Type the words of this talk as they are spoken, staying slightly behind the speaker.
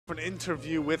for an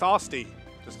interview with Austin.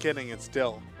 Just kidding, it's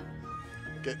Dill.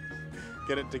 Get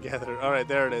it together. All right,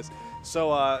 there it is.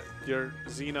 So your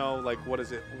Xeno, like, what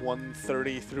is it,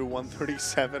 130 through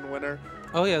 137 winner?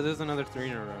 Oh yeah, there's another 3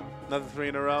 in a row. Another 3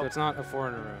 in a row? So it's not a 4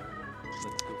 in a row.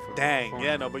 Dang,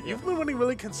 yeah, no, but you've been winning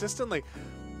really consistently.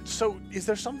 So is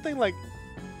there something like,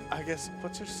 I guess,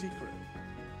 what's your secret?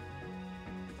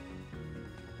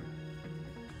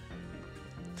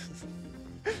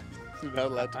 You're not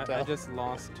allowed to tell. I just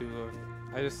lost 2 of...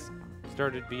 I just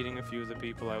started beating a few of the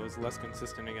people I was less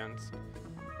consistent against.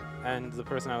 And the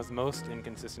person I was most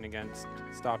inconsistent against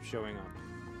stopped showing up.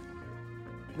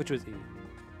 Which was E.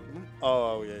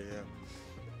 Oh, yeah.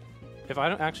 If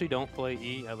I actually don't play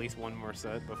E at least one more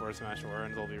set before Smash 4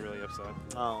 ends, I'll be really upset.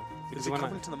 Oh. Is he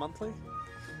coming to the monthly?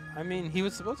 I mean, he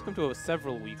was supposed to come to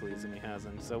several weeklies and he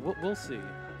hasn't, so we'll see.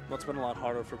 Well, it's been a lot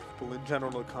harder for people in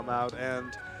general to come out,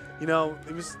 and, you know,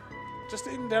 it was just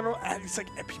in general, it's like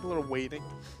people are waiting,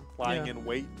 lying in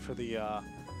wait for the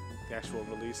actual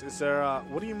release. Is there,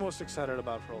 what are you most excited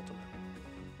about for Ultimate?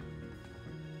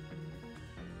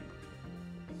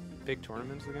 Big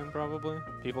tournaments again, probably.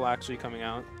 People actually coming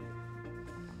out.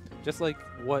 Just like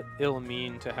what it'll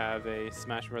mean to have a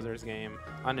Smash Brothers game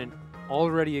on an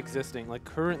already existing, like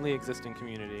currently existing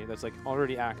community that's like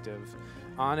already active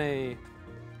on a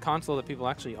console that people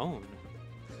actually own.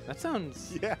 That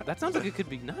sounds that sounds like it could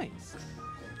be nice.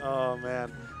 Oh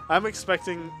man, I'm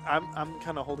expecting. I'm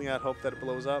kind of holding out hope that it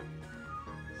blows up.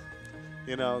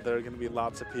 You know, there are going to be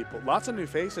lots of people, lots of new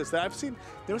faces that I've seen.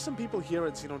 There were some people here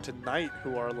at Xeno tonight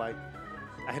who are like,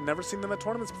 I had never seen them at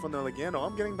tournaments before, and they're like, yeah, no,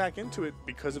 I'm getting back into it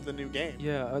because of the new game.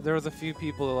 Yeah, there was a few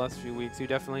people the last few weeks who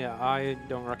definitely I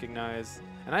don't recognize,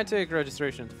 and I take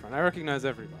registration at the front. I recognize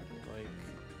everybody, like,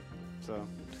 so.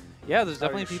 Yeah, there's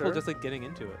definitely people just like getting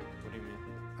into it. What do you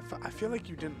mean? I feel like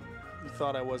you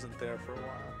thought I wasn't there for a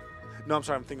while. No, I'm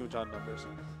sorry, I'm thinking of John Numbers.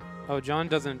 Oh, John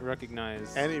doesn't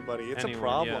recognize anybody. It's anyone, a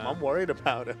problem. yeah. I'm worried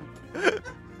about him.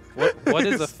 What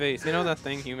is a face? You know that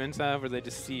thing humans have where they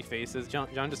just see faces? John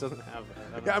just doesn't have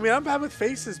that. Yeah, I mean, I'm bad with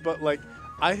faces, but like,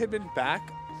 I had been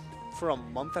back for a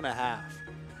month and a half,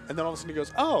 and then all of a sudden he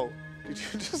goes, "Oh, did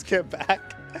you just get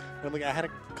back?" And I'm like, I had a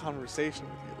conversation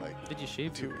with you like. Did you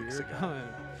shave 2 weeks ago? Oh,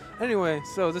 yeah. Anyway,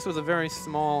 so this was a very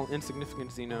small, insignificant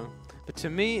Xeno, but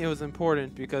to me it was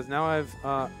important because now I've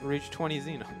reached 20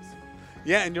 Xenos.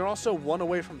 Yeah, and you're also 1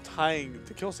 away from tying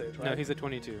the kill stage, right? No, he's at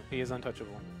 22. He is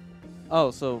untouchable.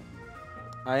 Oh, so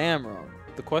I am wrong.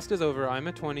 The quest is over. I'm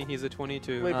at 20. He's at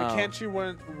 22. Wait, but can't you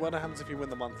win? What happens if you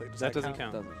win the monthly? That doesn't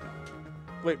count. Doesn't count.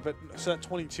 Wait, but so that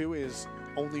 22 is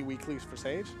only weeklies for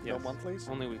Sage? Yes. No monthlies?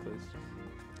 Only weeklies.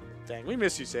 Dang, we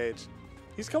miss you, Sage.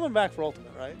 He's coming back for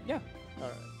Ultimate, right? Yeah. All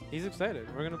right. He's excited.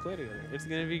 We're gonna play together. It's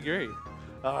gonna be great.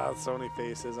 Ah, so many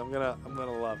faces. I'm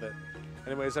gonna love it.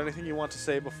 Anyway, is there anything you want to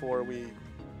say before we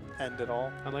end it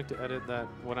all? I'd like to edit that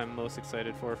what I'm most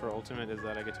excited for Ultimate is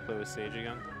that I get to play with Sage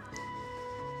again.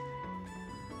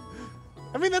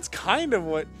 I mean, that's kind of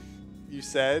what you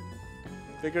said.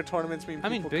 Bigger tournaments mean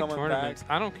people big coming tournaments.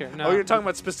 back. I don't care. No, Oh, you're talking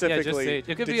about specifically. Yeah, just Sage.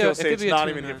 It could to be kill it Sage, could be a not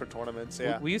even two-man. here for tournaments.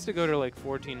 Yeah, We used to go to like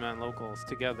 14-man locals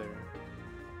together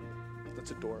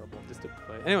that's adorable. just to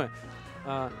play. Anyway,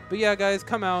 but yeah, guys,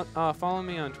 come out. Follow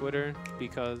me on Twitter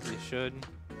because you should.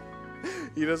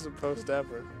 He doesn't post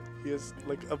ever. He has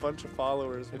like a bunch of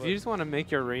followers. If you just want to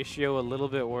make your ratio a little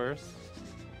bit worse,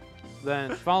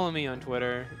 then follow me on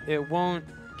Twitter. It won't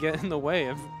get in the way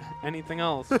of anything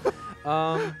else.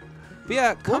 But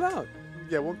yeah, come out.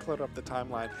 Yeah, we'll clutter up the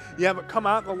timeline. Yeah, but come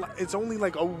out. It's only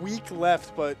like a week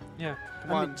left, but Yeah.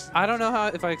 come on. I don't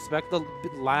know if I expect the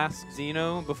last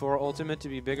Xeno before Ultimate to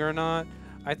be big or not.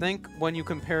 I think when you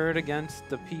compare it against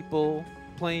the people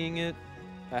playing it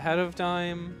ahead of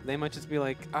time, they might just be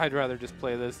like, I'd rather just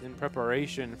play this in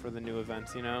preparation for the new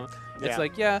events, you know? Yeah. It's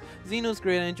like, yeah, Xeno's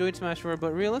great, I enjoyed Smash 4,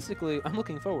 but realistically, I'm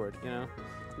looking forward, you know?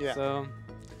 Yeah. So,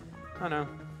 I don't know.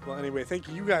 Well, anyway, thank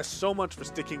you guys so much for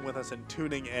sticking with us and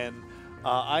tuning in.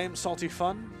 I am Salty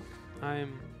Fun.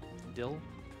 I'm Dill.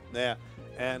 Yeah,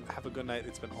 and have a good night.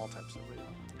 It's been all types of radio.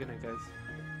 Good night, guys.